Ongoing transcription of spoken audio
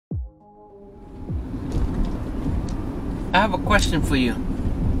I have a question for you.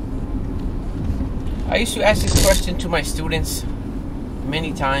 I used to ask this question to my students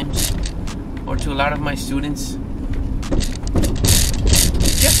many times, or to a lot of my students,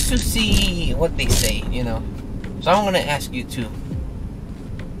 just to see what they say, you know. So I'm gonna ask you too.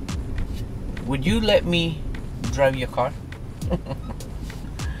 Would you let me drive your car?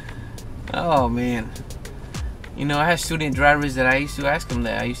 Oh man. You know, I have student drivers that I used to ask them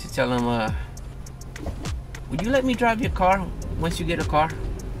that. I used to tell them, would you let me drive your car once you get a car?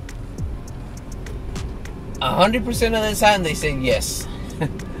 100% of the time they say yes.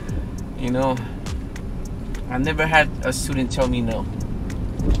 You know, I've never had a student tell me no.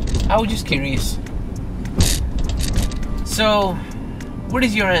 I was just curious. So, what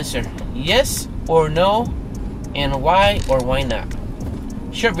is your answer? Yes or no? And why or why not?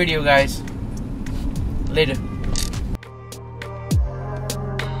 Short video, guys. Later.